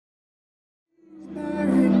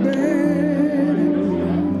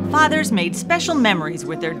Fathers made special memories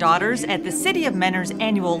with their daughters at the City of Mentor's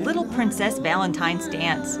annual Little Princess Valentine's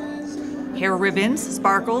dance. Hair ribbons,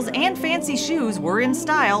 sparkles, and fancy shoes were in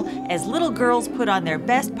style as little girls put on their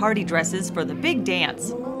best party dresses for the big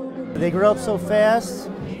dance. They grew up so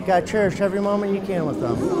fast, you gotta cherish every moment you can with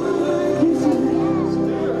them.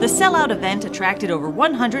 The sellout event attracted over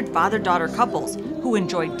 100 father-daughter couples who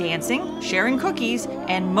enjoyed dancing, sharing cookies,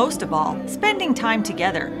 and most of all, spending time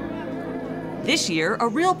together. This year, a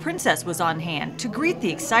real princess was on hand to greet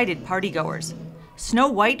the excited partygoers. Snow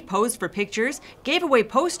White posed for pictures, gave away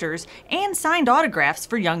posters, and signed autographs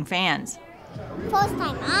for young fans. First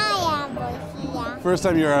time I am here. First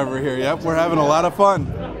time you're ever here, yep. We're having a lot of fun.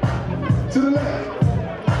 To the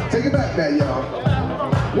left. Take it back now, y'all.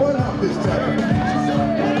 One up this time.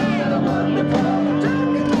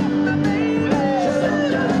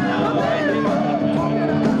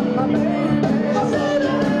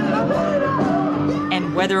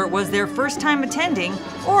 And whether it was their first time attending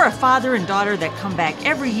or a father and daughter that come back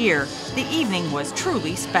every year, the evening was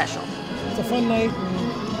truly special. It's a fun night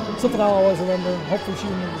and something I'll always remember. Hopefully she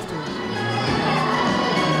remembers too.